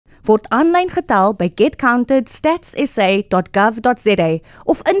word aanlyn getel by getcounted.statssa.gov.za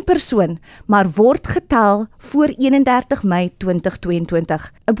of in persoon, maar word getel voor 31 Mei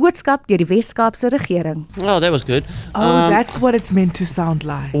 2022. 'n boodskap deur die Wes-Kaapse regering. Oh, that was good. That's what it's meant to sound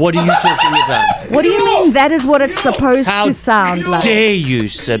like. What are you talking about? What do you mean that is what it's supposed to sound like? How dare you,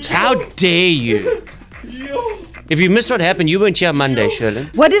 Sibs? How dare you? If you missed what happened, you weren't here Monday, Shirley.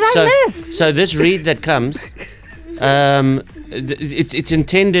 What did I miss? So this read that comes, it's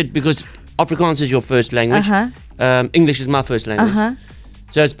intended because Afrikaans is your first language. English is my first language.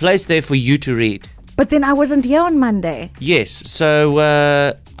 So it's placed there for you to read. But then I wasn't here on Monday. Yes, so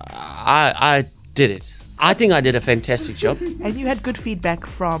I did it. I think I did a fantastic job. And you had good feedback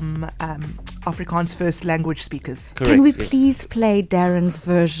from Afrikaans first language speakers. Correct. Can we please play Darren's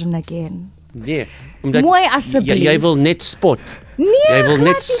version again? Yeah. Mooi asseblief. Jy wil net spot. Nee, Jy wil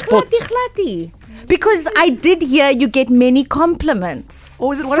net spot. glad. Because I did hear you get many compliments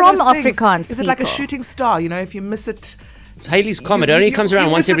Or is it one from of those things? Afrikaans Is it like a people? shooting star? You know, if you miss it... It's Haley's Comet. It only comes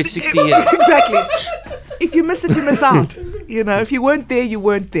around once every 60 years. Exactly. If you miss it, you miss out. You know, if you weren't there, you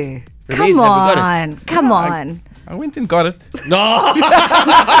weren't there. Release Come it, we got it. on, come on. I went and got it. No.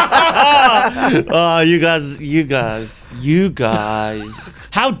 Oh, you guys.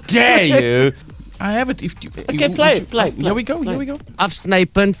 How dare you? I have it. If you, Okay, play. Here we go.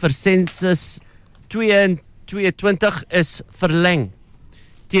 Afsnypunt vir sensus 2022 is verleng.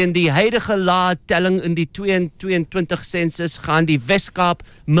 Teen die huidige lae telling in die 2022 sensus gaan die Wes-Kaap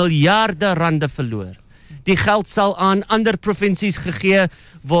miljarde rande verloor. Die geld sal aan ander provinsies gegee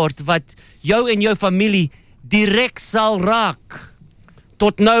word wat jou en jou familie direk sal raak.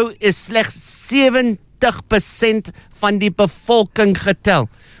 Tot nou is slegs 70% van die bevolking getel.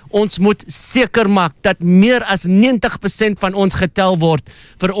 Ons moet seker maak dat meer as 90% van ons getel word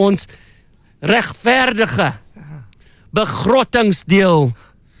vir ons regverdige begrotingsdeel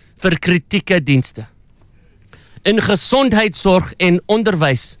vir kritieke dienste. In gesondheidsorg en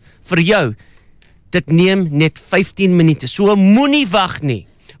onderwys vir jou, dit neem net 15 minute. So moenie wag nie.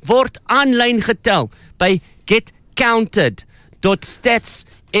 Word aanlyn getel by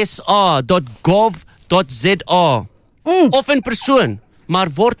getcounted.statssa.gov.za of in persoon, maar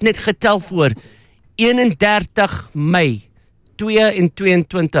word net getel voor 31 Mei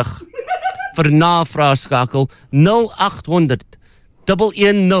 2022 vir navraagskakel 0800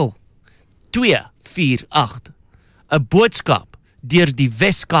 110 248. 'n boodskap deur die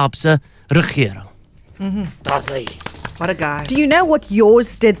Wes-Kaapse regering. That's it. What a guy. Do you know what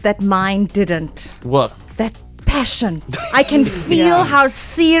yours did that mine didn't? What? That passion. I can feel how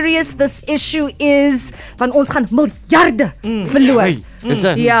serious this issue is. Van ons gaan miljarde verloor. Hey,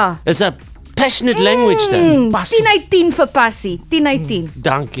 Ja. It's a passionate language then. 10 uit 10 vir passie. 10 uit 10.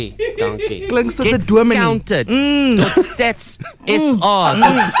 Dankie. Klinkt soos 'n dominee.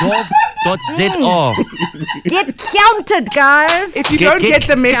 Getcounted.statssa.gov.za. Get counted, guys. If you don't get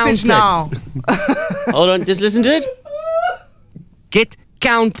the message counted. now. Hold on, just listen to it.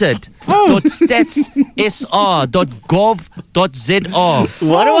 Getcounted.statssa.gov.za.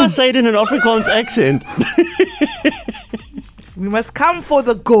 Why do I say it in an Afrikaans accent? We must come for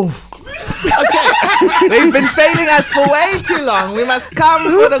the golf. Okay. They've been failing us for way too long. We must come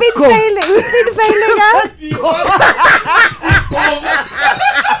for the golf. Who's been failing us?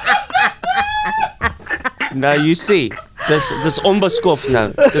 Now you see, this onbeskof now.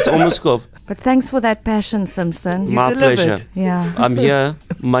 This onbeskof. But thanks for that passion, Simpson. My delivered. pleasure. Yeah. I'm here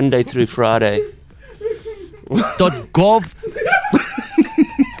Monday through Friday. .gov.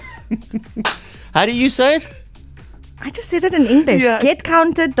 How do you say it? I just said it in English. Yeah.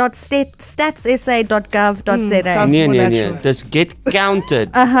 Getcounted.statssa.gov.za. Sounds Nee. more natural. This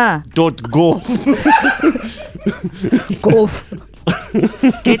getcounted. .gov. Golf.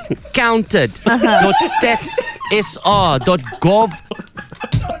 Getcounted.statssa.gov.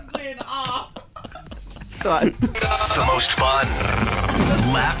 God. The most fun,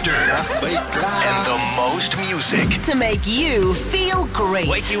 laughter, and the most music. To make you feel great.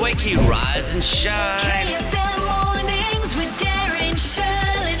 Wakey, rise and shine. Kfm Mornings with Darren,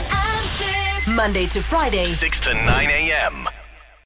 Shirley, and Sid. Monday to Friday. 6 to 9 a.m.